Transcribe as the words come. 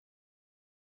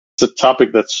it's a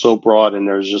topic that's so broad, and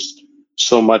there's just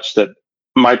so much that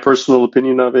my personal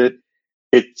opinion of it,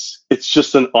 it's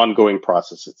just an ongoing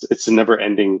process. It's a never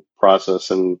ending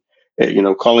process. And,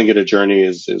 calling it a journey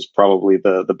is probably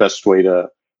the best way to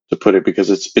put it, because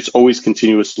it's always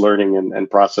continuous learning and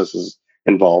processes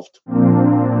involved.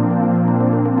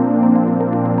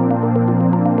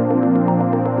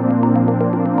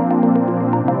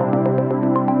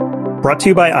 Brought to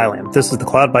you by iLand, this is the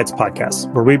Cloud Bytes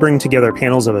podcast, where we bring together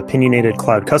panels of opinionated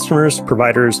cloud customers,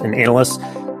 providers, and analysts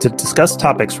to discuss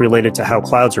topics related to how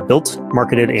clouds are built,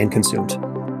 marketed, and consumed.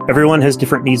 Everyone has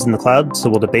different needs in the cloud,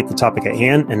 so we'll debate the topic at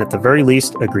hand and at the very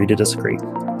least, agree to disagree.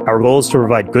 Our goal is to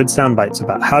provide good sound bites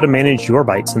about how to manage your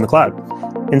bytes in the cloud.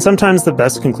 And sometimes the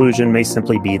best conclusion may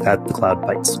simply be that the cloud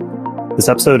bites. This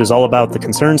episode is all about the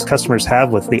concerns customers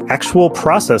have with the actual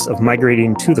process of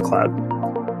migrating to the cloud.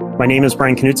 My name is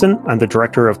Brian Knutson. I'm the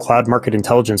Director of Cloud Market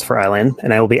Intelligence for iLand,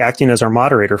 and I will be acting as our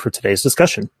moderator for today's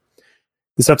discussion.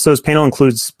 This episode's panel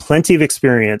includes plenty of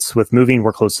experience with moving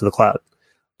workloads to the cloud.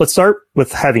 Let's start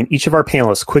with having each of our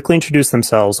panelists quickly introduce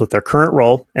themselves with their current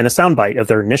role and a soundbite of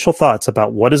their initial thoughts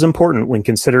about what is important when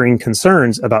considering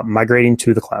concerns about migrating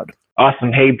to the cloud.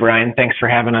 Awesome. Hey, Brian, thanks for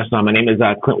having us on. My name is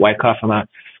Clint Wyckoff. I'm a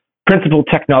principal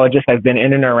technologist. I've been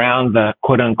in and around the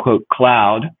quote-unquote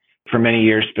cloud for many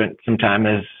years, spent some time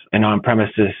as an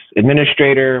on-premises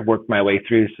administrator, worked my way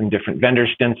through some different vendor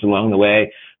stints along the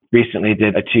way. Recently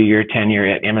did a 2-year tenure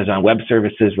at Amazon Web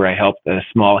Services, where I helped a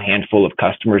small handful of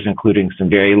customers, including some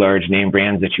very large name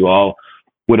brands that you all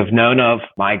would have known of,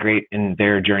 migrate in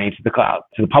their journey to the cloud,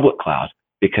 to the public cloud,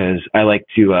 because I like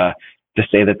to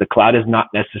say that the cloud is not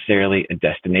necessarily a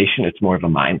destination. It's more of a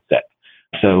mindset.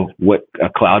 So what a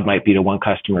cloud might be to one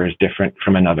customer is different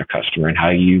from another customer, and how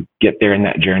you get there in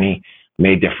that journey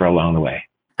may differ along the way.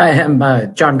 Hi,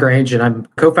 I'm John Grange, and I'm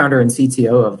co-founder and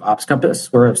CTO of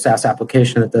OpsCompass. We're a SaaS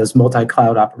application that does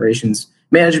multi-cloud operations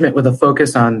management with a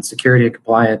focus on security and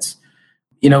compliance.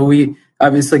 We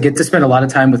obviously get to spend a lot of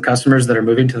time with customers that are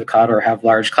moving to the cloud or have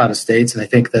large cloud estates. And I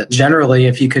think that generally,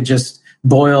 if you could just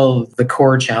boil the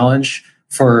core challenge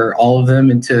for all of them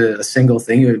into a single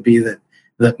thing, it would be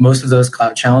that most of those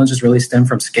cloud challenges really stem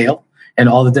from scale and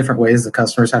all the different ways the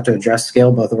customers have to address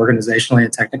scale, both organizationally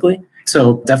and technically.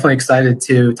 So definitely excited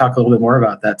to talk a little bit more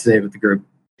about that today with the group.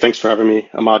 Thanks for having me.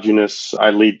 I'm Ahmad Yunus. I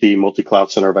lead the Multi-Cloud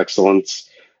Center of Excellence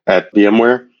at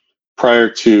VMware. Prior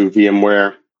to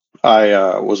VMware,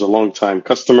 I was a longtime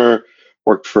customer,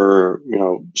 worked for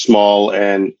small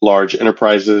and large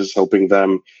enterprises, helping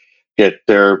them get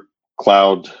their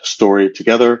cloud story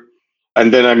together.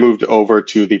 And then I moved over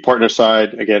to the partner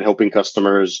side, again, helping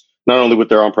customers not only with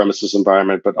their on-premises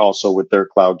environment, but also with their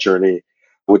cloud journey,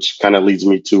 which kind of leads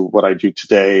me to what I do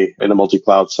today in the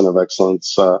Multi-Cloud Center of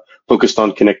Excellence, focused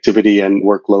on connectivity and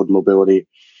workload mobility.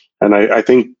 And I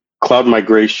think cloud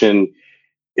migration,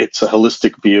 it's a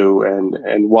holistic view.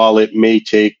 And while it may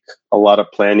take a lot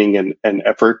of planning and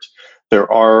effort,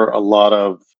 there are a lot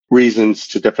of reasons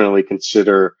to definitely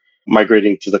consider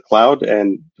migrating to the cloud.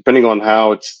 And depending on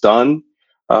how it's done,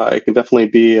 it can definitely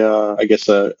be, a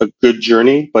good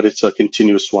journey, but it's a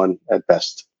continuous one at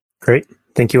best. Great.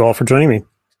 Thank you all for joining me.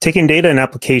 Taking data and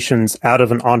applications out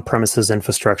of an on-premises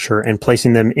infrastructure and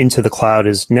placing them into the cloud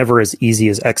is never as easy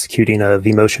as executing a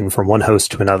vMotion from one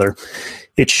host to another.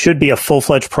 It should be a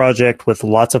full-fledged project with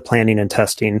lots of planning and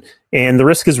testing, and the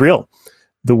risk is real.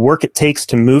 The work it takes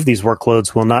to move these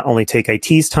workloads will not only take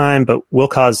IT's time, but will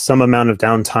cause some amount of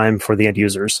downtime for the end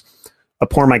users. A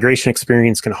poor migration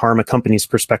experience can harm a company's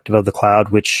perspective of the cloud,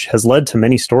 which has led to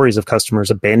many stories of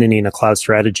customers abandoning a cloud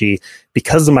strategy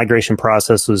because the migration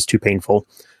process was too painful.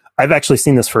 I've actually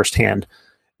seen this firsthand.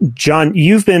 John,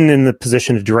 you've been in the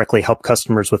position to directly help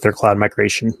customers with their cloud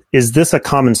migration. Is this a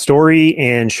common story,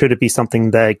 and should it be something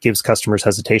that gives customers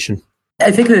hesitation? I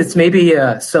think that it's maybe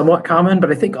somewhat common,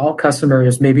 but I think all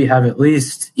customers maybe have at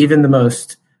least, even the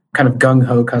most kind of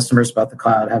gung-ho customers about the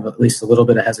cloud have at least a little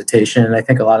bit of hesitation. And I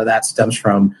think a lot of that stems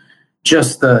from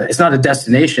just it's not a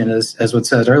destination, as was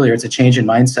said earlier, it's a change in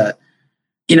mindset.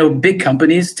 Big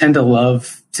companies tend to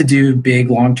love to do big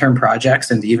long-term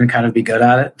projects and to even kind of be good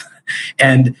at it.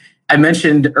 And I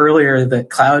mentioned earlier that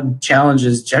cloud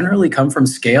challenges generally come from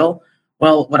scale.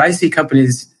 Well, what I see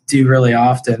companies do really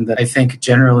often that I think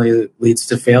generally leads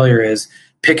to failure is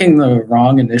picking the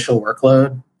wrong initial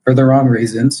workload for the wrong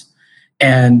reasons.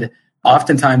 And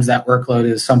oftentimes that workload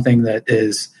is something that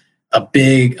is a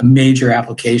major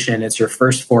application. It's your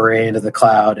first foray into the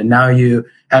cloud. And now you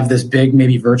have this big,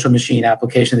 maybe virtual machine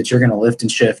application that you're going to lift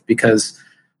and shift because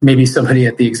maybe somebody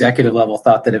at the executive level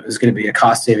thought that it was going to be a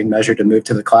cost-saving measure to move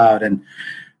to the cloud. And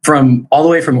from all the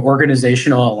way from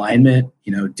organizational alignment,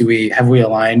 have we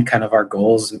aligned kind of our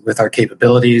goals with our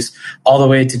capabilities, all the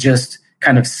way to just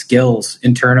kind of skills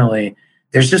internally.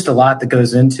 There's just a lot that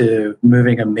goes into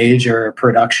moving a major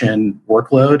production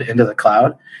workload into the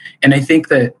cloud. And I think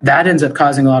that ends up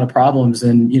causing a lot of problems.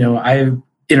 And, I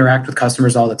interact with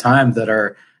customers all the time that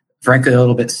are frankly a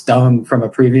little bit stung from a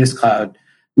previous cloud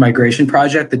migration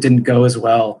project that didn't go as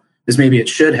well as maybe it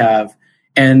should have.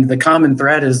 And the common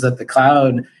thread is that the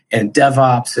cloud and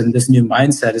DevOps and this new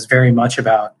mindset is very much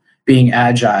about being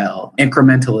agile,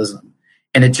 incrementalism.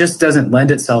 And it just doesn't lend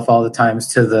itself all the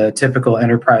times to the typical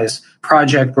enterprise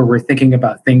project where we're thinking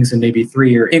about things in maybe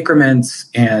 3-year increments,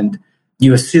 and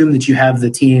you assume that you have the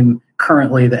team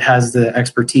currently that has the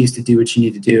expertise to do what you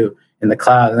need to do in the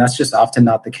cloud. And that's just often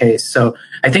not the case. So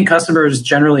I think customers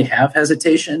generally have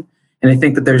hesitation. And I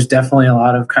think that there's definitely a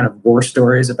lot of kind of war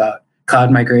stories about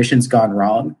cloud migrations gone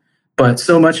wrong. But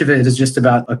so much of it is just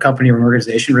about a company or an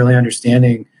organization really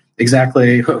understanding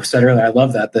exactly what was said earlier. I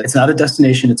love that it's not a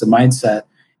destination, it's a mindset.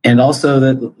 And also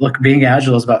that, being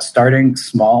agile is about starting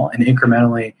small and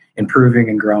incrementally improving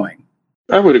and growing.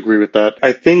 I would agree with that.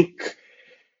 I think,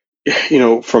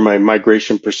 from a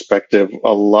migration perspective,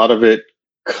 a lot of it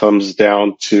comes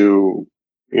down to,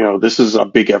 this is a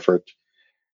big effort.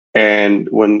 And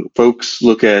when folks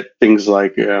look at things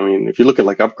like, if you look at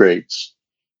like upgrades,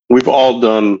 we've all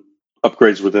done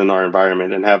upgrades within our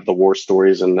environment and have the war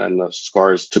stories and the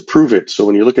scars to prove it. So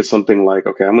when you look at something like,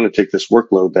 okay, I'm going to take this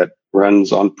workload that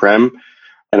runs on-prem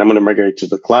and I'm going to migrate to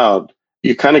the cloud,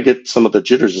 you kind of get some of the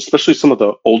jitters, especially some of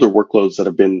the older workloads that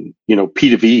have been,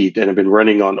 P2V'd and have been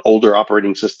running on older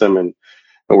operating system. And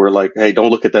we're like, hey,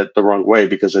 don't look at that the wrong way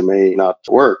because it may not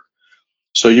work.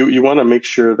 So you want to make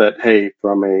sure that, hey,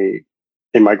 from a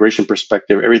migration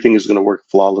perspective, everything is going to work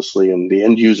flawlessly, and the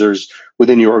end users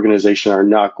within your organization are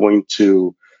not going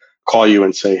to call you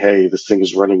and say, hey, this thing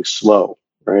is running slow,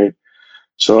 right?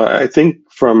 So I think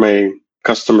from a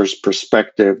customer's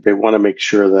perspective, they want to make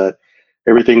sure that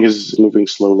everything is moving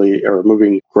slowly or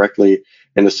moving correctly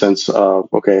in the sense of,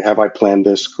 okay, have I planned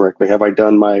this correctly? Have I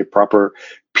done my proper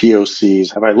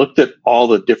POCs? Have I looked at all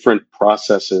the different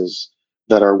processes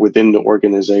that are within the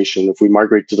organization? If we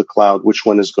migrate to the cloud, which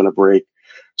one is going to break?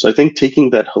 So I think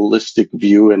taking that holistic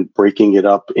view and breaking it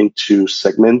up into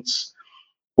segments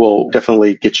will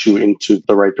definitely get you into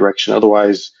the right direction.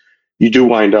 Otherwise, you do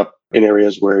wind up in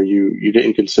areas where you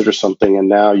didn't consider something, and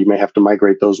now you may have to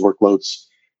migrate those workloads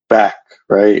back,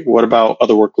 right? What about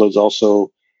other workloads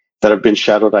also that have been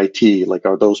shadowed IT? Like,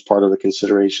 are those part of the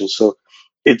consideration? So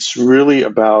it's really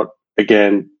about,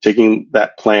 again, taking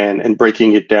that plan and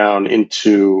breaking it down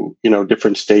into,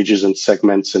 different stages and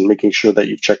segments and making sure that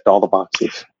you've checked all the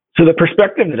boxes. So the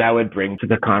perspective that I would bring to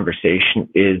the conversation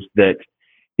is that,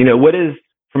 what is,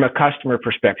 from a customer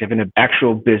perspective in an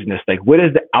actual business, like what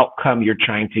is the outcome you're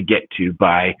trying to get to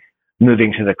by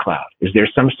moving to the cloud? Is there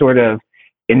some sort of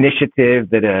initiative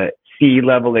that a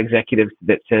C-level executive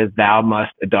that says thou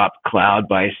must adopt cloud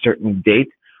by a certain date,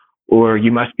 or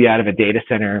you must be out of a data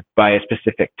center by a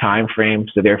specific time frame?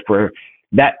 So therefore,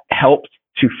 that helps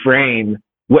to frame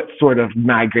what sort of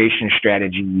migration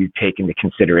strategy you take into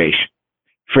consideration.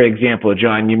 For example,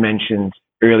 John, you mentioned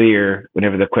earlier,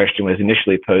 whenever the question was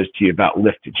initially posed to you about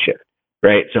lift and shift,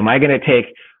 right? So am I going to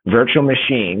take virtual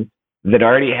machines that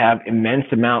already have immense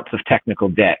amounts of technical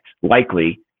debt,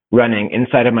 likely running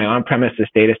inside of my on-premises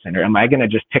data center? Am I going to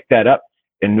just pick that up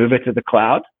and move it to the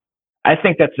cloud? I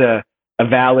think that's a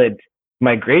valid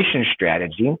migration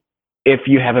strategy if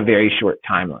you have a very short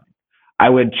timeline. I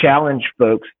would challenge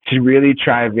folks to really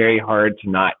try very hard to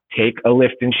not take a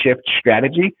lift and shift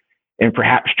strategy, and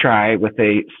perhaps try with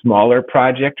a smaller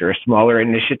project or a smaller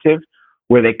initiative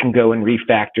where they can go and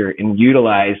refactor and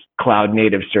utilize cloud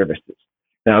native services.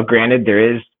 Now, granted,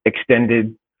 there is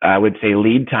extended, I would say,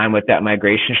 lead time with that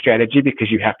migration strategy because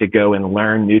you have to go and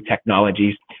learn new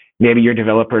technologies. Maybe your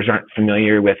developers aren't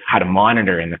familiar with how to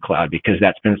monitor in the cloud because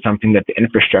that's been something that the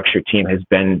infrastructure team has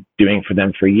been doing for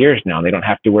them for years now. They don't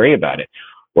have to worry about it.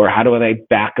 Or how do they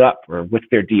back up, or what's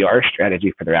their DR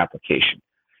strategy for their application?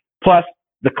 Plus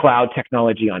the cloud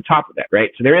technology on top of that,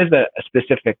 right? So there is a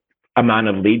specific amount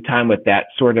of lead time with that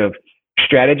sort of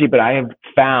strategy, but I have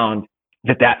found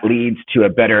that leads to a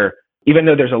better, even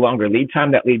though there's a longer lead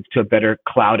time, that leads to a better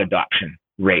cloud adoption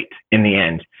rate in the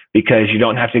end, because you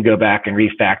don't have to go back and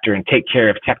refactor and take care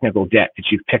of technical debt that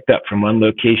you've picked up from one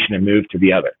location and moved to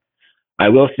the other. I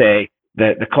will say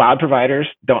that the cloud providers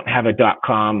don't have a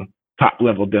 .com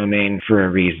top-level domain for a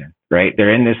reason, right?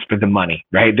 They're in this for the money,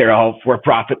 right? They're all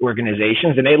for-profit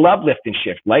organizations, and they love lift and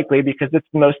shift, likely because it's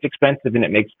the most expensive and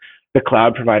it makes the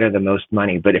cloud provider the most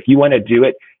money. But if you want to do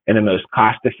it in the most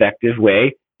cost-effective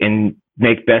way and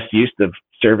make best use of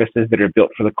services that are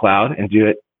built for the cloud and do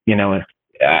it.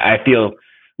 I feel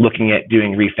looking at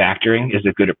doing refactoring is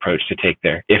a good approach to take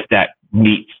there if that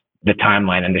meets the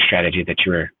timeline and the strategy that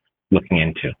you were looking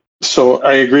into. So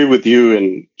I agree with you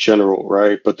in general,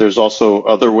 right? But there's also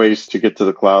other ways to get to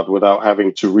the cloud without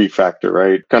having to refactor,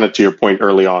 right? Kind of to your point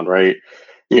early on, right?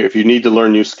 If you need to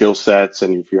learn new skill sets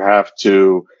and if you have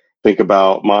to think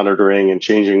about monitoring and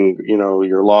changing,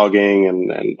 your logging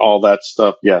and all that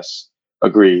stuff, yes,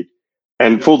 agreed.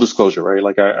 And full disclosure, right?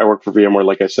 Like I work for VMware,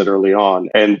 like I said early on,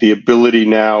 and the ability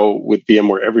now with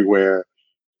VMware Everywhere,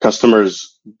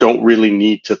 customers don't really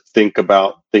need to think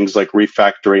about things like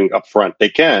refactoring upfront. They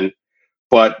can,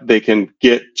 but they can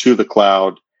get to the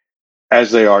cloud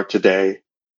as they are today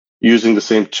using the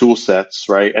same tool sets,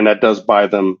 right? And that does buy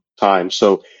them time.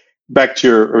 So back to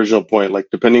your original point, like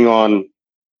depending on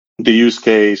the use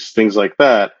case, things like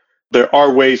that, there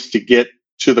are ways to get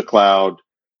to the cloud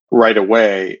right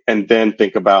away and then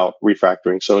think about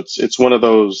refactoring. So it's one of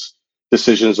those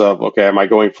decisions of, okay, am I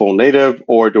going full native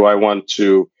or do I want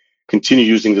to continue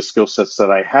using the skill sets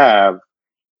that I have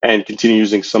and continue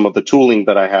using some of the tooling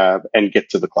that I have and get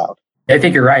to the cloud? I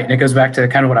think you're right. And it goes back to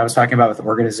kind of what I was talking about with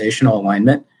organizational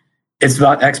alignment. It's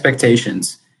about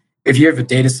expectations. If you have a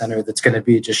data center that's going to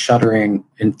be just shuttering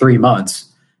in 3 months,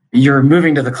 you're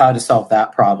moving to the cloud to solve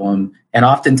that problem. And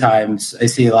oftentimes I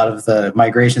see a lot of the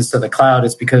migrations to the cloud.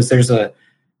 It's because there's at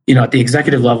the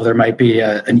executive level, there might be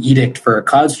an edict for a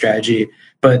cloud strategy,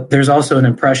 but there's also an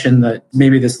impression that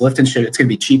maybe this lift and shift, it's going to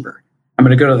be cheaper. I'm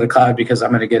going to go to the cloud because I'm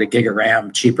going to get a gig of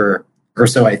RAM cheaper, or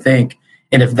so I think.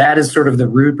 And if that is sort of the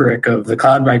rubric of the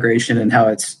cloud migration and how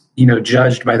it's,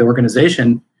 judged by the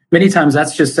organization, many times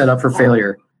that's just set up for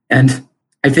failure. And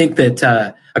I think that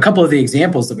a couple of the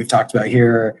examples that we've talked about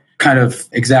here kind of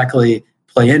exactly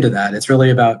play into that. It's really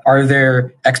about, are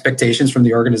there expectations from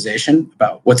the organization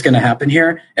about what's going to happen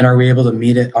here? And are we able to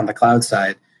meet it on the cloud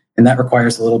side? And that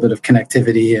requires a little bit of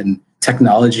connectivity and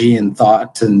technology and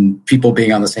thought and people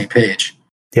being on the same page.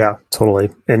 Yeah,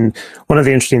 totally. And one of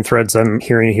the interesting threads I'm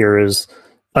hearing here is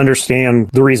understand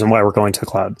the reason why we're going to the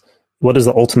cloud. What is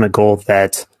the ultimate goal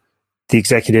that the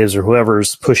executives or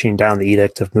whoever's pushing down the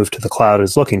edict of move to the cloud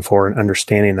is looking for, and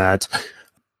understanding that.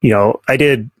 I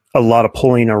did a lot of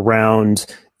pulling around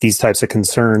these types of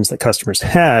concerns that customers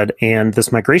had, and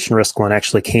this migration risk one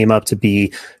actually came up to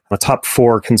be a top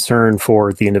 4 concern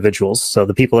for the individuals. So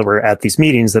the people that were at these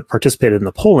meetings that participated in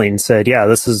the polling said, yeah,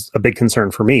 this is a big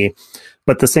concern for me.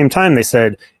 But at the same time, they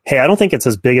said, hey, I don't think it's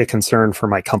as big a concern for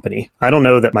my company. I don't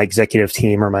know that my executive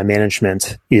team or my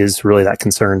management is really that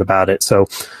concerned about it. So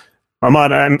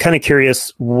Ahmad, I'm kind of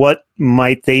curious, what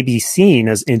might they be seeing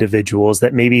as individuals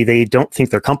that maybe they don't think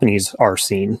their companies are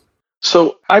seeing?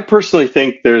 So I personally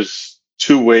think there's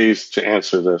 2 ways to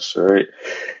answer this, right?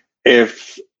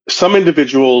 If some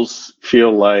individuals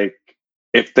feel like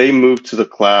if they move to the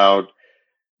cloud,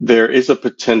 there is a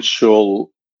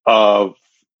potential of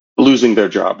losing their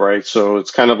job, right? So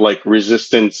it's kind of like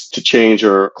resistance to change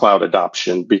or cloud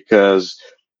adoption, because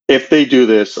if they do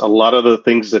this, a lot of the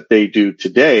things that they do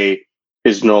today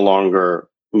is no longer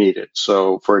needed.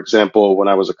 So for example, when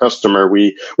I was a customer,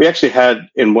 we actually had,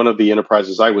 in one of the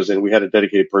enterprises I was in, we had a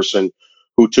dedicated person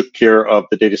who took care of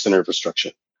the data center infrastructure.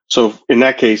 So in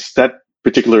that case, that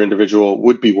particular individual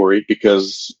would be worried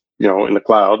because, in the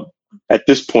cloud, at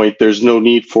this point, there's no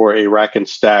need for a rack and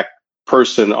stack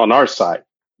person on our side.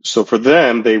 So for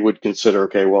them, they would consider,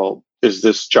 okay, well, is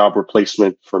this job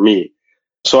replacement for me?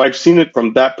 So I've seen it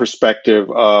from that perspective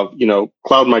of,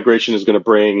 cloud migration is going to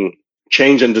bring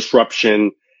change and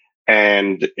disruption,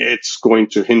 and it's going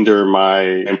to hinder my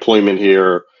employment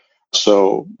here.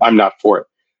 So I'm not for it.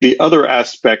 The other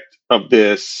aspect of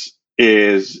this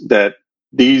is that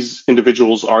these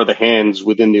individuals are the hands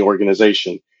within the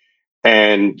organization.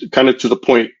 And kind of to the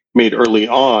point made early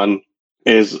on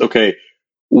is, okay,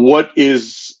 what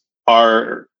is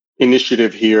our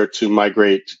initiative here to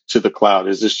migrate to the cloud?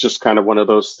 Is this just kind of one of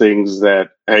those things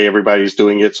that, hey, everybody's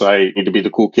doing it, so I need to be the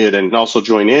cool kid and also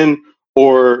join in?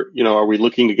 Or, are we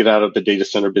looking to get out of the data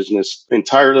center business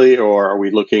entirely? Or are we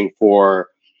looking for,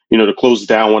 to close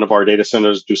down one of our data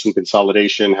centers, do some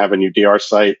consolidation, have a new DR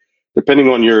site? Depending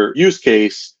on your use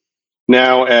case,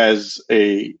 now as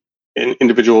an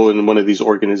individual in one of these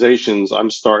organizations, I'm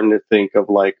starting to think of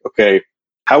like, okay,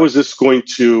 how is this going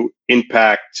to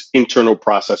impact internal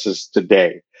processes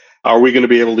today? Are we going to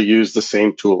be able to use the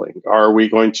same tooling? Are we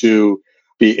going to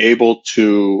be able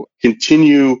to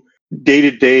continue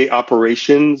day-to-day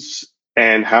operations,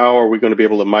 and how are we going to be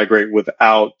able to migrate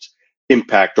without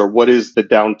impact, or what is the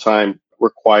downtime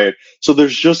required? So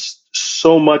there's just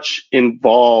so much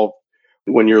involved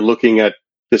when you're looking at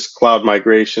this cloud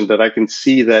migration that I can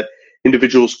see that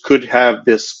individuals could have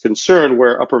this concern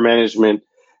where upper management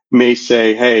may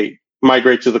say, hey,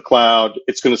 migrate to the cloud.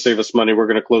 It's going to save us money. We're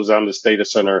going to close down this data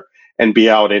center and be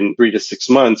out in 3 to 6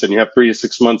 months. And you have 3 to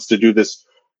 6 months to do this,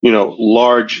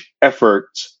 large effort.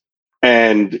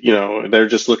 And, they're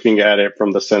just looking at it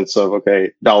from the sense of,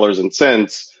 okay, dollars and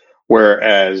cents.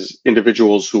 Whereas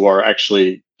individuals who are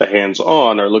actually the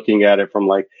hands-on are looking at it from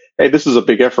like, hey, this is a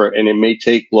big effort and it may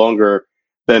take longer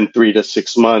than 3 to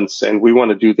 6 months. And we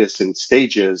want to do this in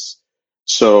stages.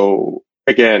 So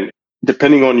again,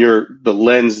 depending on the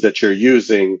lens that you're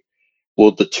using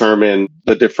will determine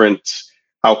the different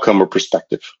outcome or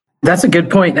perspective. That's a good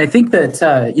point. I think that,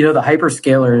 the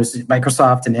hyperscalers,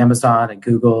 Microsoft and Amazon and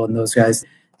Google and those guys,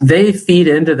 they feed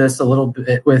into this a little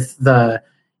bit with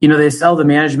they sell the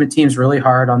management teams really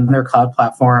hard on their cloud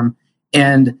platform.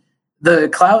 And the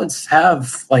clouds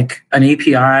have like an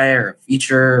API or a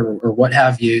feature or what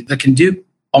have you that can do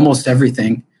almost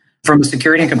everything. From a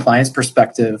security and compliance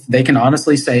perspective, they can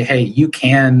honestly say, hey, you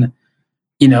can,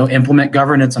 implement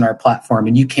governance on our platform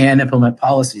and you can implement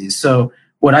policies. So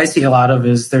what I see a lot of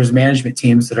is there's management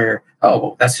teams that are,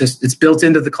 it's built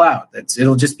into the cloud.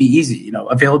 It'll just be easy,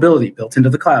 availability built into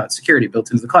the cloud, security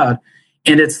built into the cloud.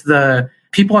 And it's the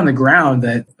people on the ground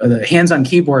that are the hands on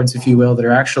keyboards, if you will, that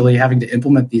are actually having to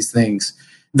implement these things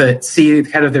that see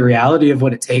kind of the reality of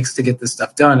what it takes to get this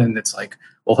stuff done. And it's like,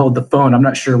 well, hold the phone. I'm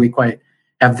not sure we quite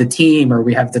have the team or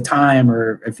we have the time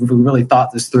or if we really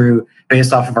thought this through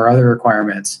based off of our other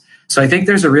requirements. So I think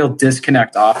there's a real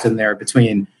disconnect often there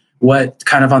between what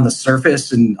kind of on the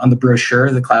surface and on the brochure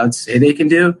the clouds say they can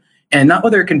do, and not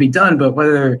whether it can be done, but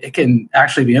whether it can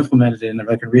actually be implemented in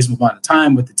like a reasonable amount of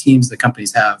time with the teams that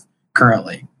companies have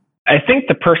currently. I think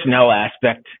the personnel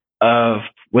aspect of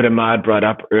what Ahmad brought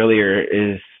up earlier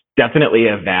is definitely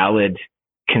a valid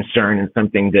concern and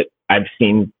something that I've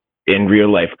seen in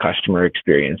real life customer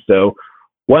experience. So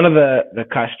one of the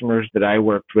customers that I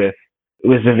worked with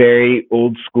was a very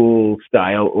old school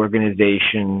style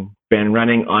organization, been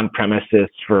running on premises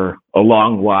for a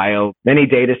long while, many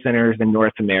data centers in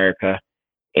North America.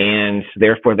 And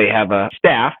therefore they have a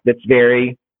staff that's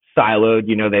very siloed.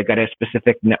 They've got a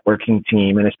specific networking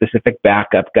team and a specific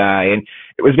backup guy. And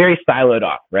it was very siloed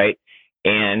off, right?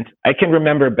 And I can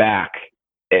remember back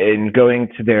in going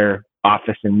to their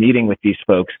office and meeting with these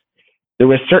folks, there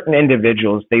were certain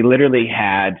individuals, they literally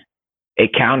had a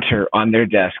counter on their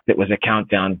desk that was a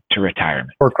countdown to retirement.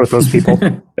 Work with those people.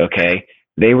 Okay.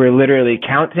 They were literally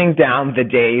counting down the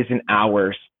days and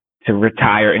hours to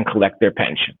retire and collect their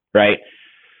pension, right?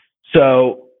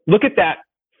 So look at that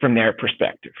from their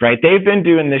perspective, right? They've been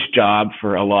doing this job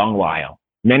for a long while,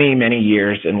 many, many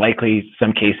years, and likely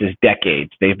some cases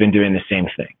decades. They've been doing the same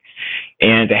thing.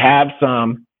 And to have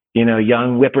some,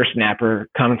 young whippersnapper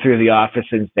come through the office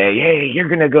and say, hey, you're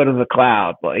going to go to the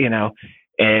cloud,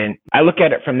 and I look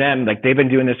at it from them, like they've been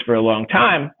doing this for a long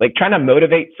time, like trying to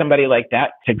motivate somebody like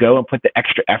that to go and put the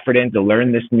extra effort in to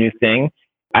learn this new thing.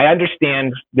 I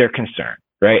understand their concern,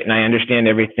 right? And I understand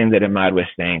everything that Ahmad was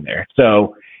saying there.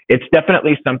 So it's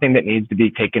definitely something that needs to be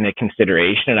taken into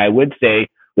consideration. And I would say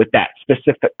with that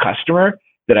specific customer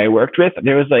that I worked with,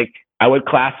 there was I would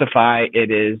classify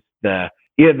it as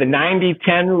either the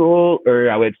 90-10 rule, or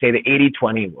I would say the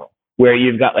 80-20 rule, where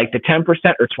you've got the 10%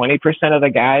 or 20% of the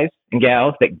guys and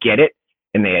gals that get it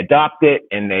and they adopt it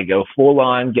and they go full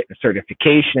on getting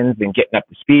certifications and getting up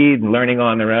to speed and learning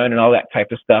on their own and all that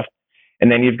type of stuff.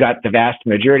 And then you've got the vast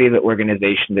majority of the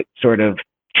organization that sort of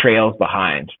trails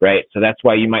behind, right? So that's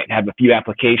why you might have a few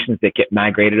applications that get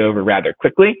migrated over rather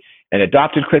quickly and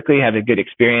adopted quickly, have a good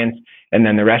experience, and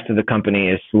then the rest of the company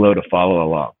is slow to follow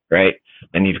along, right?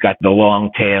 And you've got the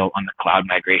long tail on the cloud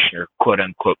migration, or quote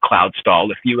unquote cloud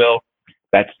stall, if you will.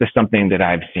 That's just something that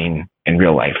I've seen in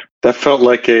real life. That felt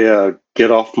like a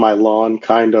get off my lawn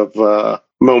kind of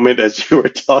moment as you were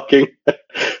talking.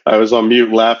 I was on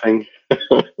mute laughing.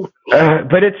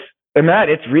 But Matt,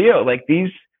 it's real.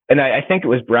 And I think it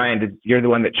was Brian, you're the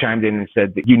one that chimed in and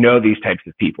said that these types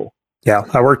of people. Yeah,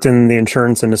 I worked in the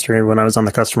insurance industry when I was on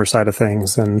the customer side of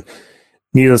things. And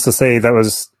needless to say, that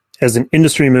was, as an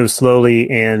industry moves slowly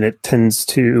and it tends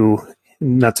to,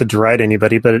 not to deride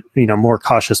anybody, but more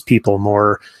cautious people,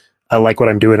 more, I like what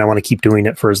I'm doing. I want to keep doing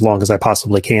it for as long as I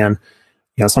possibly can.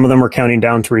 Some of them were counting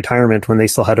down to retirement when they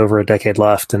still had over a decade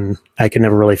left. And I could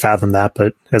never really fathom that.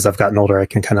 But as I've gotten older, I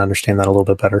can kind of understand that a little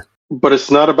bit better. But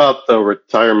it's not about the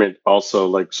retirement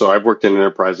also. So I've worked in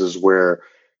enterprises where,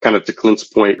 kind of to Clint's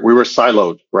point, we were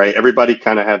siloed, right? Everybody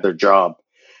kind of had their job.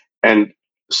 And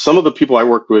some of the people I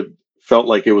worked with felt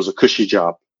like it was a cushy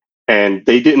job and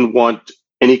they didn't want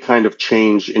any kind of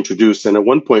change introduced. And at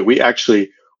one point we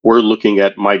actually were looking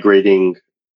at migrating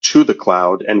to the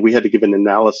cloud, and we had to give an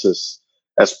analysis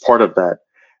as part of that.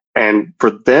 And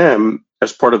for them,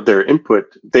 as part of their input,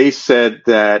 they said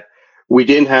that we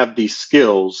didn't have the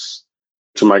skills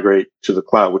to migrate to the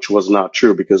cloud, which was not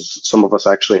true because some of us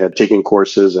actually had taken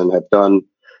courses and had done,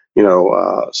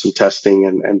 some testing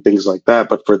and things like that.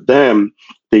 But for them,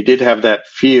 they did have that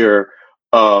fear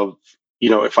of,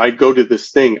 if I go to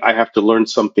this thing, I have to learn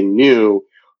something new.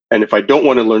 And if I don't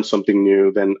want to learn something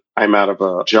new, then I'm out of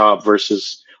a job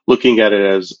versus looking at it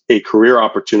as a career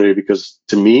opportunity. Because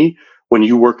to me, when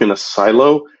you work in a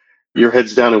silo, your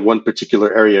head's down in one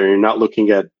particular area and you're not looking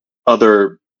at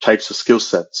other types of skill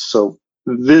sets. So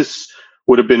this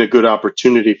would have been a good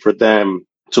opportunity for them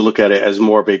to look at it as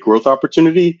more of a growth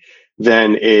opportunity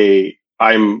than a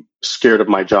I'm scared of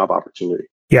my job opportunity.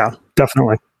 Yeah,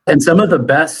 definitely. And some of the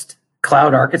best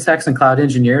cloud architects and cloud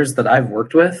engineers that I've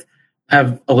worked with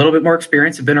have a little bit more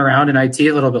experience, have been around in IT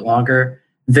a little bit longer.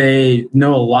 They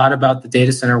know a lot about the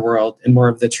data center world and more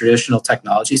of the traditional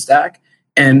technology stack,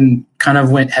 and kind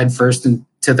of went headfirst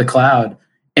into the cloud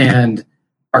and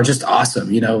are just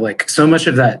awesome. Like so much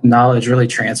of that knowledge really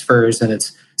transfers, and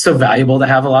it's so valuable to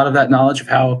have a lot of that knowledge of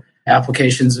how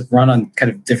applications run on kind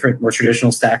of different, more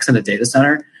traditional stacks in a data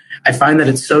center. I find that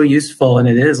it's so useful, and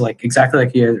it is like exactly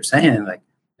like you guys are saying. Like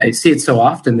I see it so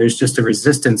often. There's just a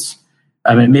resistance.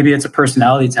 I mean, maybe it's a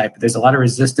personality type, but there's a lot of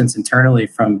resistance internally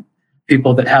from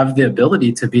people that have the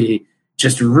ability to be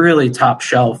just really top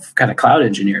shelf kind of cloud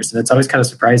engineers. And it's always kind of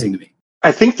surprising to me.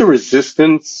 I think the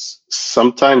resistance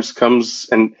sometimes comes,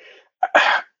 and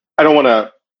I don't want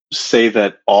to say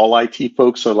that all IT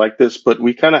folks are like this, but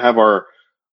we kind of have our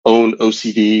own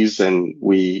OCDs and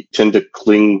we tend to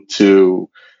cling to,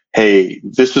 hey,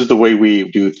 this is the way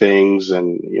we do things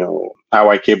and, how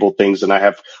I cable things. And I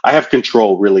have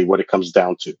control, really, what it comes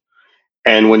down to.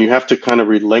 And when you have to kind of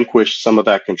relinquish some of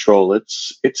that control,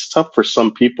 it's tough for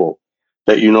some people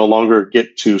that you no longer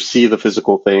get to see the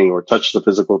physical thing or touch the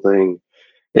physical thing.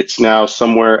 It's now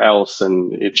somewhere else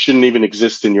and it shouldn't even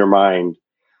exist in your mind.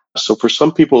 So for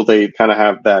some people, they kind of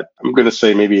have that, I'm going to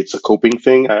say maybe it's a coping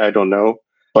thing. I don't know,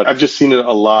 but I've just seen it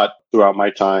a lot throughout my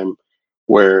time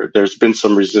where there's been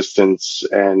some resistance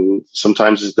and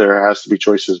sometimes there has to be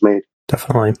choices made.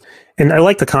 Definitely. And I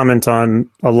like the comment on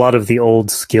a lot of the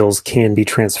old skills can be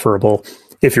transferable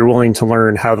if you're willing to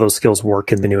learn how those skills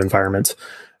work in the new environment.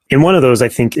 And one of those, I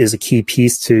think, is a key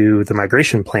piece to the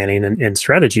migration planning and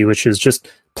strategy, which is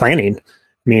just planning. I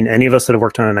mean, any of us that have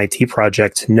worked on an IT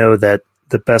project know that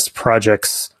the best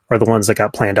projects are the ones that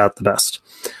got planned out the best.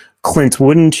 Clint,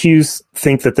 wouldn't you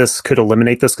think that this could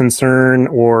eliminate this concern,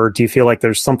 or do you feel like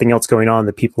there's something else going on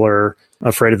that people are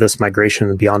afraid of this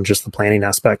migration beyond just the planning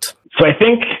aspect? So I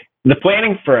think the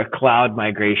planning for a cloud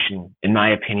migration, in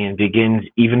my opinion, begins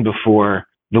even before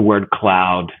the word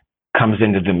cloud comes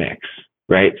into the mix,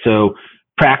 right? So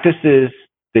practices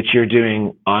that you're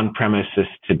doing on premises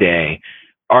today,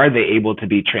 are they able to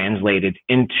be translated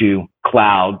into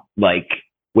cloud-like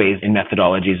ways and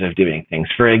methodologies of doing things?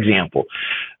 For example,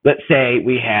 let's say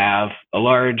we have a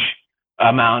large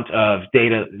amount of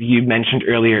data. You mentioned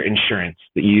earlier insurance,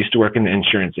 that you used to work in the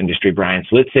insurance industry, Brian.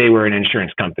 So let's say we're an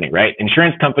insurance company, right?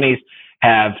 Insurance companies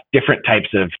have different types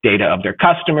of data of their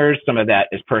customers. Some of that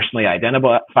is personally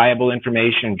identifiable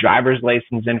information, driver's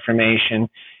license information.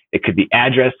 It could be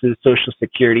addresses, social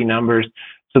security numbers.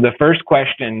 So the first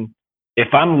question, if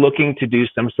I'm looking to do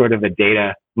some sort of a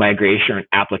data migration or an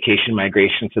application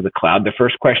migration to the cloud, the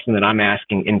first question that I'm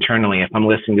asking internally, if I'm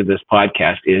listening to this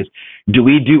podcast, is, do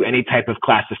we do any type of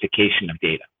classification of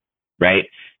data, right?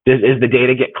 Is the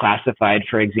data get classified,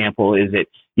 for example? Is it,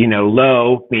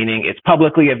 low, meaning it's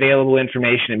publicly available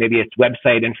information and maybe it's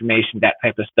website information, that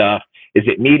type of stuff? Is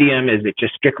it medium? Is it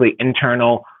just strictly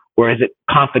internal? Or is it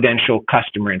confidential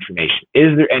customer information?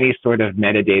 Is there any sort of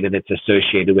metadata that's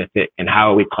associated with it, and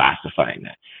how are we classifying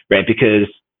that, right? Because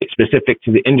it's specific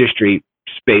to the industry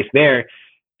space there.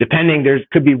 Depending, there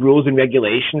could be rules and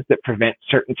regulations that prevent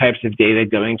certain types of data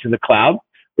going to the cloud,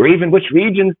 or even which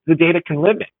regions the data can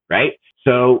live in, right?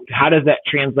 So how does that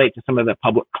translate to some of the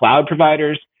public cloud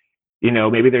providers?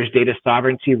 Maybe there's data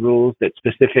sovereignty rules that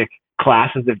specific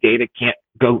classes of data can't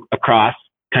go across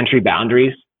country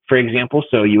boundaries, for example.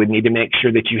 So you would need to make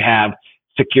sure that you have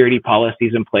security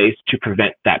policies in place to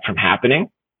prevent that from happening.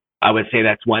 I would say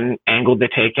that's one angle to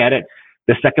take at it.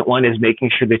 The second one is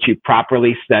making sure that you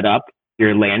properly set up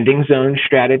your landing zone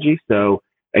strategy. So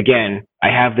again, I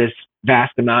have this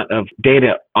vast amount of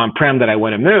data on-prem that I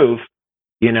want to move.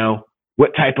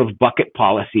 What type of bucket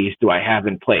policies do I have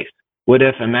in place? What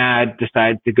if Ahmad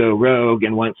decides to go rogue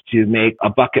and wants to make a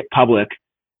bucket public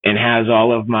and has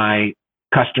all of my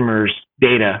customers'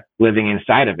 data living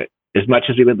inside of it. As much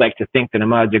as we would like to think that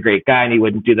Ahmad's a great guy and he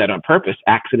wouldn't do that on purpose,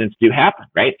 accidents do happen,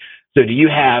 right? So do you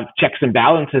have checks and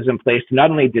balances in place to not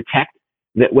only detect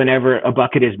that whenever a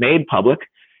bucket is made public,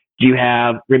 do you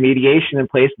have remediation in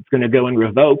place that's going to go and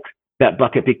revoke that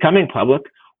bucket becoming public?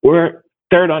 Or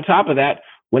third, on top of that,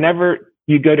 whenever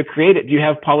you go to create it, do you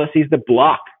have policies that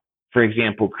block, for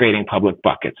example, creating public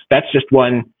buckets? That's just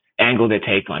one angle to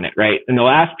take on it, right? And the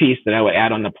last piece that I would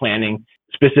add on the planning,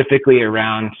 specifically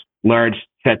around large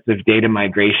sets of data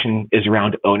migration, is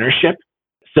around ownership.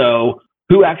 So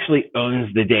who actually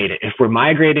owns the data? If we're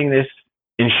migrating this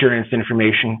insurance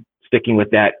information, sticking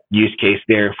with that use case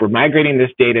there, if we're migrating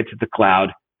this data to the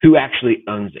cloud, who actually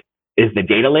owns it? Is the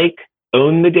data lake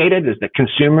own the data? Does the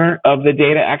consumer of the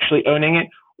data actually owning it?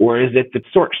 Or is it the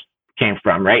source came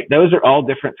from, right? Those are all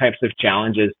different types of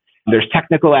challenges. There's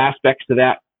technical aspects to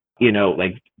that,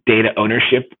 like data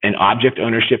ownership and object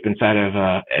ownership inside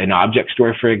of an object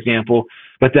store, for example.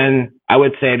 But then I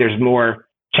would say there's more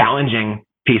challenging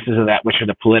pieces of that, which are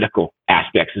the political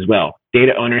aspects as well.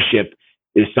 Data ownership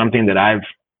is something that I've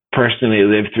personally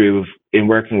lived through in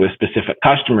working with specific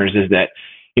customers, is that,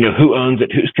 who owns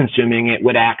it, who's consuming it,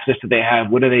 what access do they have,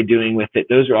 what are they doing with it?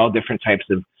 Those are all different types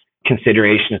of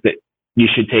considerations that you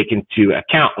should take into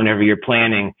account whenever you're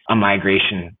planning a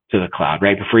migration to the cloud,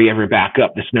 right? Before you ever back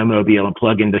up the snowmobile and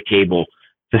plug in the cable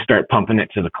to start pumping it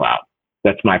to the cloud.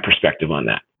 That's my perspective on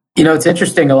that. It's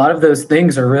interesting. A lot of those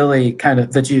things are really kind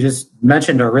of, that you just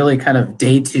mentioned, are really kind of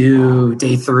day 2,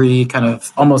 day 3, kind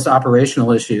of almost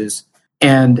operational issues.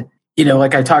 And,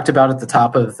 like I talked about at the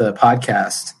top of the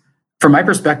podcast, from my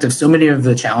perspective, so many of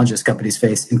the challenges companies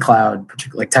face in cloud,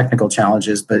 particularly like technical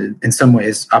challenges, but in some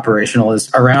ways operational,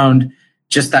 is around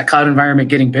just that cloud environment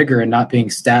getting bigger and not being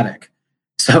static.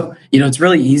 So, it's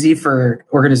really easy for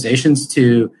organizations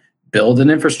to build an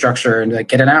infrastructure and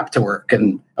get an app to work.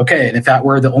 And if that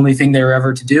were the only thing they were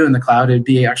ever to do in the cloud, it'd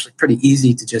be actually pretty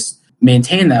easy to just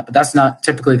maintain that. But that's not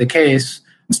typically the case,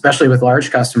 especially with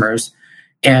large customers.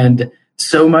 And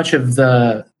so much of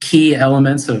the key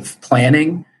elements of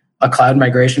planning a cloud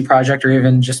migration project, or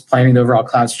even just planning the overall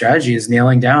cloud strategy, is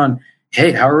nailing down,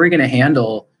 hey, how are we going to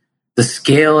handle the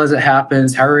scale as it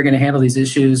happens? How are we going to handle these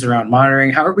issues around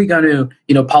monitoring? How are we going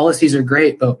to, policies are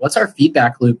great, but what's our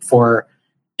feedback loop for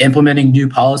implementing new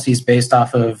policies based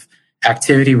off of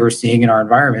activity we're seeing in our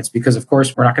environments? Because of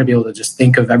course, we're not going to be able to just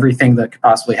think of everything that could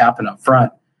possibly happen up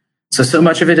front. So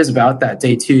much of it is about that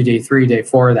day 2, day 3, day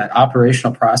 4, that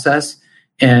operational process.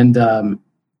 And,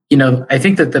 I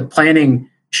think that the planning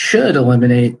should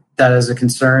eliminate that as a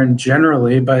concern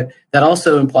generally, but that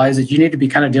also implies that you need to be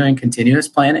kind of doing continuous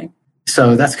planning.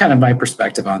 So that's kind of my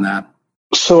perspective on that.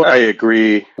 So I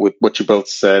agree with what you both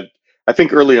said. I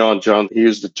think early on, John, he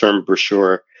used the term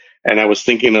brochure, and I was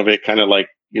thinking of it kind of like,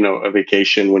 a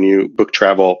vacation when you book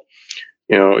travel.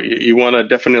 You want to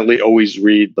definitely always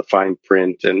read the fine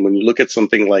print. And when you look at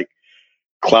something like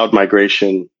cloud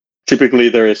migration, typically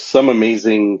there is some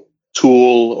amazing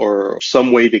tool or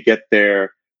some way to get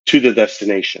there to the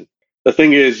destination. The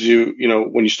thing is,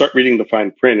 when you start reading the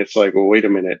fine print, it's like, well, wait a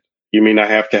minute. You mean I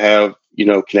have to have,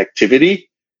 connectivity?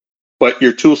 But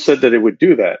your tool said that it would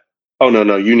do that. Oh,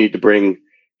 no, you need to bring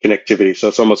connectivity. So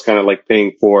it's almost kind of like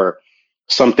paying for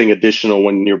something additional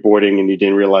when you're boarding and you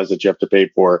didn't realize that you have to pay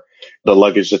for the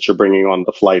luggage that you're bringing on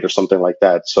the flight or something like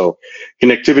that. So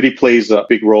connectivity plays a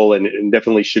big role, and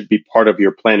definitely should be part of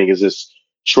your planning. Is this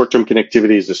short-term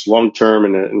connectivity? Is this long-term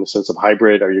in the sense of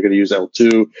hybrid? Are you going to use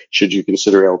L2? Should you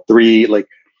consider L3? Like,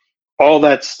 all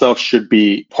that stuff should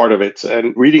be part of it.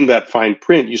 And reading that fine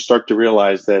print, you start to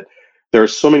realize that there are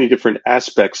so many different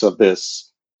aspects of this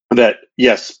that,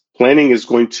 yes, planning is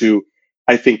going to,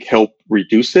 I think, help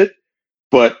reduce it.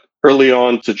 But early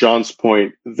on, to John's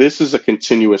point, this is a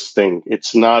continuous thing.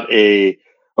 It's not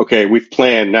okay, we've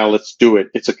planned, now let's do it.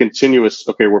 It's a continuous,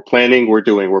 okay, we're planning, we're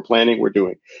doing, we're planning, we're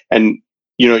doing. And,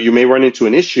 you may run into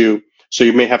an issue, so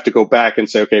you may have to go back and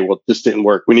say, okay, well, this didn't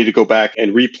work. We need to go back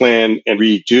and replan and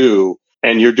redo.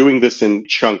 And you're doing this in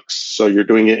chunks. So you're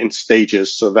doing it in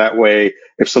stages. So that way,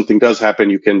 if something does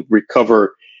happen, you can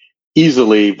recover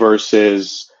easily,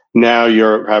 versus now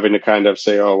you're having to kind of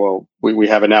say, oh, well, we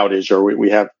have an outage, or we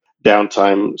have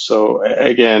downtime. So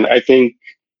again, I think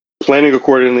planning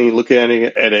accordingly, looking at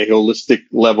it at a holistic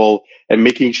level, and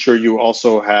making sure you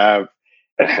also have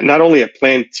not only a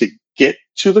plan to get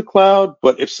to the cloud,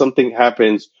 but if something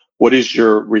happens, what is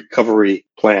your recovery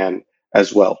plan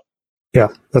as well? Yeah,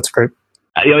 that's great.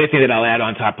 The only thing that I'll add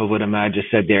on top of what Ahmad just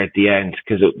said there at the end,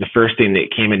 because the first thing that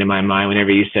came into my mind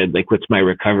whenever you said, like, what's my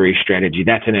recovery strategy?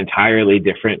 That's an entirely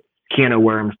different can of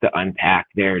worms to unpack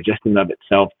there just in of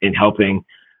itself, in helping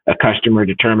a customer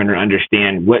determine or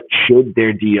understand what should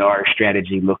their DR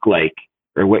strategy look like,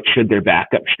 or what should their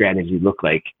backup strategy look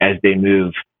like as they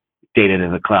move data to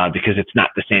the cloud, because it's not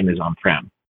the same as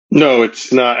on-prem. No,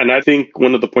 it's not. And I think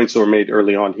one of the points that were made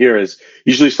early on here is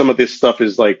usually some of this stuff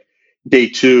is like day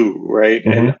two, right?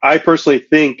 Mm-hmm. And I personally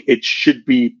think it should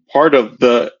be part of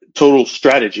the total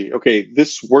strategy. Okay,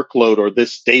 this workload or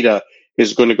this data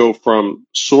is going to go from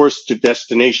source to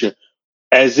destination.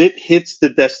 As it hits the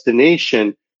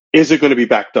destination, is it going to be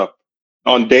backed up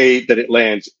on day that it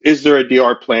lands? Is there a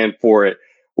DR plan for it?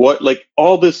 What, like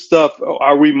all this stuff,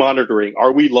 are we monitoring?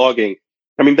 Are we logging?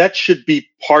 I mean, that should be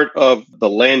part of the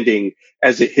landing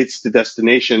as it hits the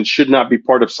destination, should not be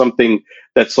part of something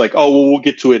that's like, oh, well, we'll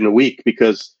get to it in a week,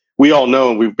 because we all know,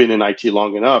 and we've been in IT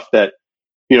long enough, that,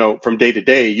 you know, from day to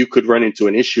day, you could run into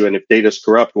an issue. And if data's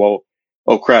corrupt, well,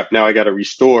 oh crap, now I got to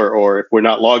restore. Or if we're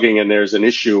not logging and there's an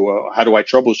issue, how do I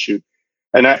troubleshoot?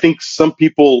 And I think some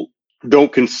people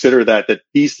don't consider that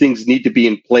these things need to be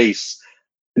in place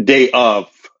day of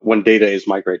when data is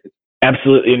migrated.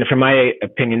 Absolutely. And from my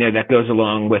opinion there, that goes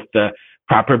along with the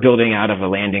proper building out of a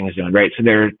landing zone, right? So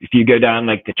there, if you go down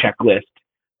like the checklist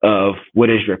of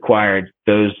what is required,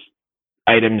 those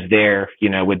items there, you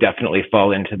know, would definitely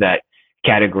fall into that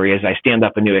category. As I stand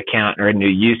up a new account or a new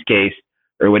use case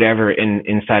or whatever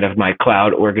inside of my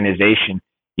cloud organization,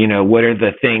 you know, what are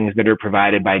the things that are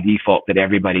provided by default that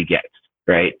everybody gets,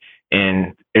 right?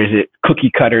 And there's a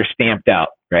cookie cutter stamped out,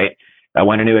 right? I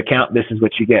want a new account. This is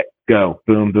what you get. Go.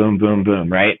 Boom, boom, boom,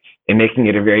 boom, right? And making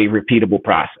it a very repeatable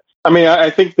process. I mean, I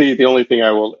think the only thing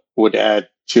I would add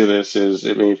to this is,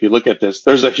 I mean, if you look at this,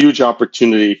 there's a huge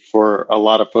opportunity for a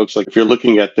lot of folks. Like if you're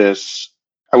looking at this,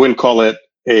 I wouldn't call it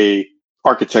a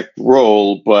architect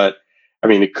role, but I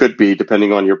mean, it could be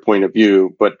depending on your point of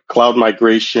view, but cloud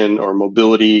migration or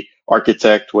mobility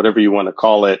architect, whatever you want to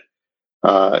call it,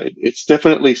 it's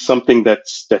definitely something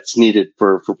that's needed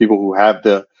for people who have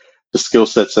the skill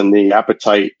sets and the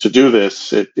appetite to do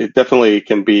this. It definitely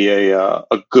can be a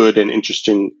good and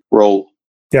interesting role.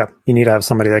 Yeah, you need to have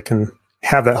somebody that can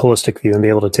have that holistic view and be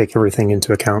able to take everything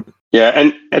into account. Yeah,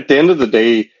 and at the end of the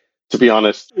day, to be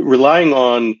honest, relying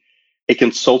on a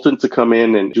consultant to come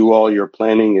in and do all your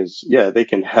planning is, yeah, they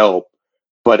can help.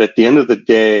 But at the end of the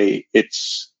day,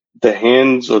 it's the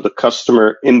hands or the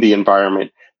customer in the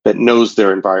environment that knows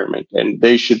their environment. And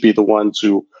they should be the ones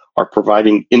who are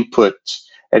providing input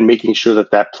and making sure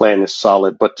that plan is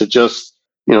solid. But to just,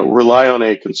 you know, rely on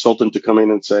a consultant to come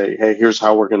in and say, hey, here's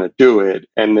how we're going to do it,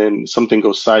 and then something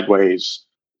goes sideways,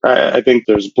 I think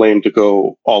there's blame to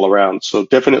go all around. So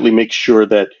definitely make sure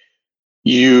that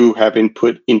you have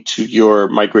input into your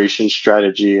migration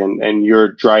strategy and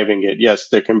you're driving it. Yes,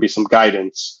 there can be some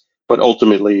guidance, but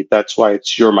ultimately that's why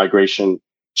it's your migration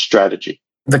strategy.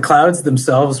 The clouds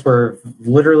themselves were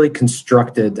literally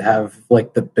constructed to have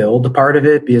like the build part of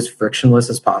it be as frictionless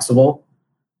as possible.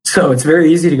 So it's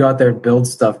very easy to go out there and build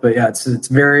stuff, but yeah,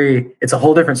 it's a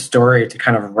whole different story to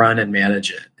kind of run and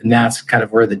manage it. And that's kind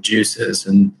of where the juice is.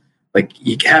 And like,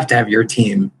 you have to have your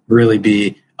team really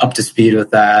be up to speed with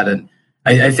that. And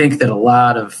I think that a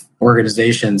lot of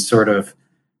organizations sort of,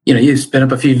 you know, you spin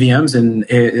up a few VMs and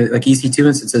like EC2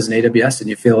 instances in AWS and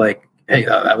you feel like, hey,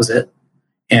 that was it.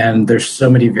 And there's so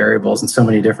many variables and so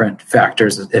many different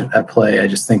factors at play. I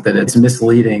just think that it's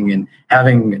misleading, and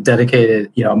having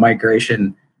dedicated, you know,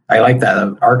 migration, I like that.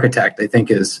 An architect, I think,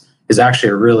 is actually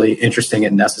a really interesting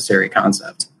and necessary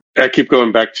concept. I keep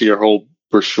going back to your whole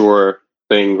brochure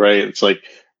thing, right? It's like,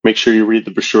 make sure you read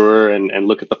the brochure and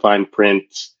look at the fine print,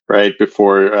 right,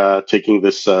 before taking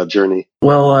this journey.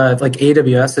 Well, like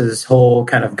AWS's whole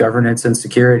kind of governance and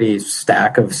security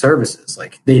stack of services,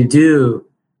 like they do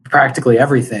practically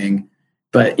everything.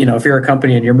 But, you know, if you're a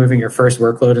company and you're moving your first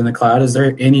workload in the cloud, is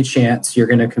there any chance you're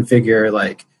going to configure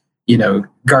like, you know,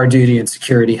 GuardDuty and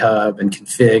Security Hub and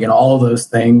config and all of those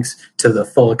things to the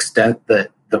full extent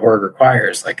that the org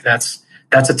requires? Like that's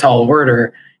a tall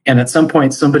order. And at some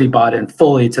point, somebody bought in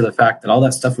fully to the fact that all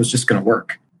that stuff was just going to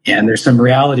work. And there's some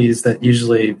realities that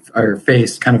usually are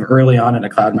faced kind of early on in a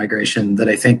cloud migration that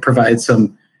I think provide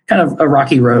some kind of a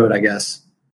rocky road, I guess.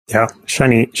 Yeah,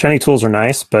 shiny tools are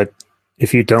nice, but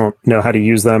if you don't know how to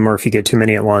use them, or if you get too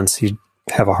many at once, you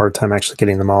have a hard time actually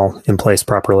getting them all in place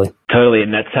properly. Totally,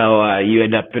 and that's how you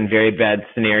end up in very bad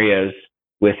scenarios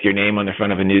with your name on the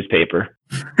front of a newspaper.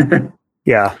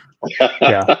 Yeah.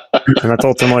 And that's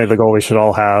ultimately the goal we should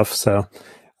all have. So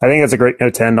I think that's a great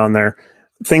note to end on there.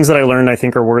 Things that I learned I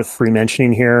think are worth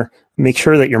re-mentioning here. Make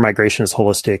sure that your migration is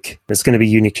holistic. It's going to be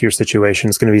unique to your situation.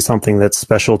 It's going to be something that's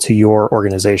special to your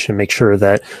organization. Make sure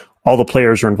that all the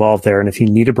players are involved there. And if you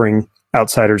need to bring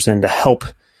outsiders in to help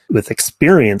with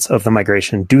experience of the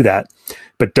migration do that,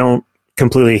 but don't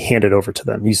completely hand it over to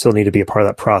them. You still need to be a part of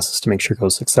that process to make sure it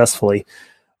goes successfully.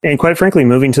 And quite frankly,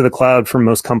 moving to the cloud for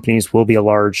most companies will be a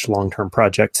large long-term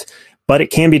project, but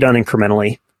it can be done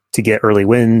incrementally to get early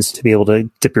wins, to be able to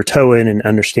dip your toe in and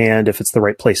understand if it's the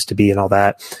right place to be and all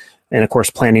that. And of course,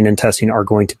 planning and testing are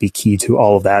going to be key to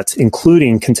all of that,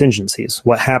 including contingencies.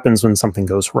 What happens when something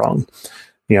goes wrong?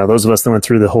 Those of us that went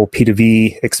through the whole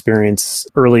P2V experience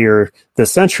earlier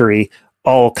this century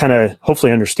all kind of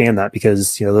hopefully understand that,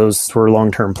 because those were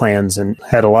long-term plans and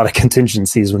had a lot of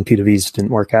contingencies when P2Vs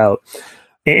didn't work out.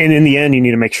 And in the end, you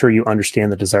need to make sure you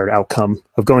understand the desired outcome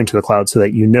of going to the cloud so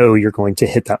that you're going to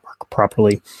hit that mark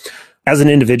properly. As an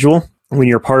individual, when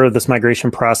you're part of this migration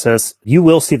process, you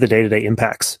will see the day-to-day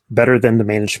impacts better than the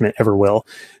management ever will.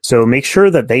 So make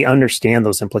sure that they understand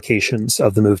those implications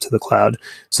of the move to the cloud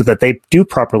so that they do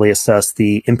properly assess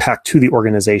the impact to the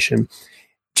organization.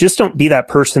 Just don't be that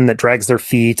person that drags their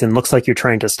feet and looks like you're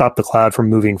trying to stop the cloud from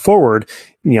moving forward.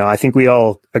 I think we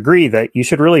all agree that you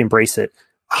should really embrace it.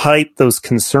 Hype those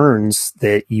concerns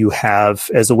that you have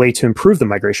as a way to improve the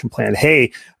migration plan.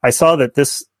 Hey, I saw that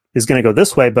this is going to go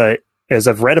this way, but as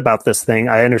I've read about this thing,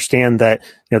 I understand that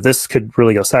this could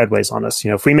really go sideways on us.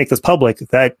 If we make this public,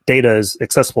 that data is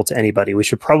accessible to anybody. We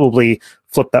should probably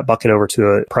flip that bucket over to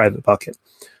a private bucket.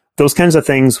 Those kinds of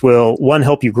things will, one,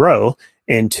 help you grow,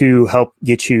 and two, help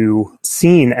get you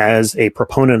seen as a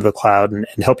proponent of the cloud and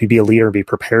help you be a leader and be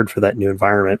prepared for that new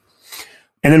environment.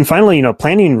 And then finally,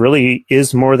 planning really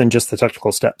is more than just the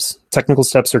technical steps. Technical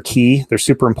steps are key. They're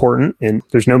super important, and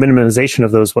there's no minimization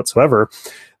of those whatsoever.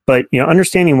 But,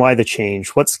 understanding why the change,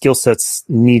 what skill sets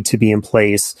need to be in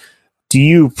place. Do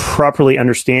you properly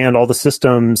understand all the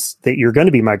systems that you're going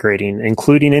to be migrating,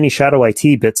 including any shadow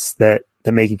IT bits that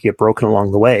may get broken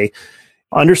along the way?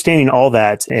 Understanding all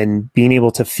that and being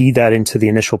able to feed that into the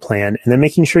initial plan, and then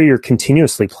making sure you're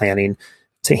continuously planning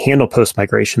to handle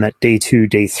post-migration, that day 2,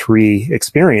 day 3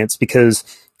 experience, because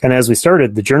kind of as we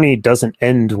started, the journey doesn't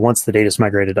end once the data is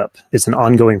migrated up. It's an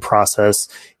ongoing process,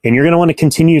 and you're going to want to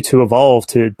continue to evolve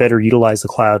to better utilize the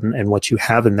cloud and what you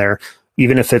have in there,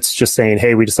 even if it's just saying,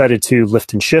 hey, we decided to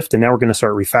lift and shift, and now we're going to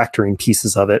start refactoring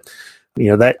pieces of it.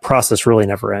 That process really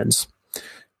never ends.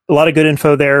 A lot of good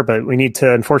info there, but we need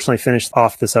to unfortunately finish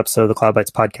off this episode of the Cloud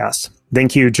Bytes podcast.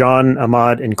 Thank you, John,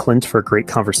 Ahmad, and Clint for a great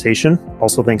conversation.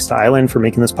 Also, thanks to Island for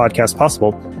making this podcast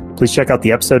possible. Please check out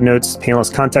the episode notes,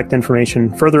 panelist contact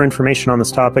information, further information on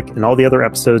this topic, and all the other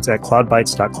episodes at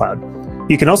cloudbytes.cloud.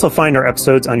 You can also find our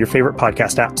episodes on your favorite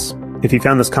podcast apps. If you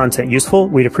found this content useful,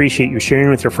 we'd appreciate you sharing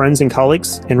with your friends and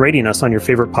colleagues and rating us on your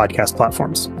favorite podcast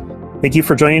platforms. Thank you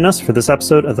for joining us for this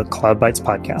episode of the Cloud Bytes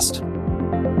podcast.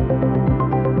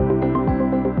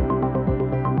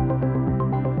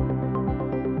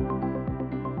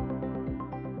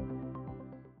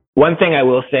 One thing I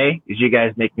will say is you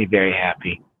guys make me very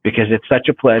happy, because it's such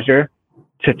a pleasure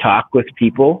to talk with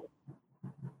people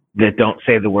that don't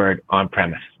say the word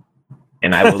on-premise.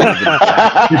 And I will leave it at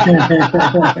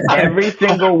that. Every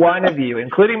single one of you,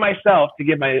 including myself, to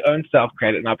give my own self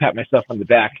credit, and I'll pat myself on the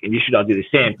back, and you should all do the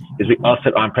same, is we all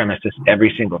sit on-premises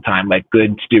every single time like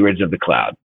good stewards of the cloud.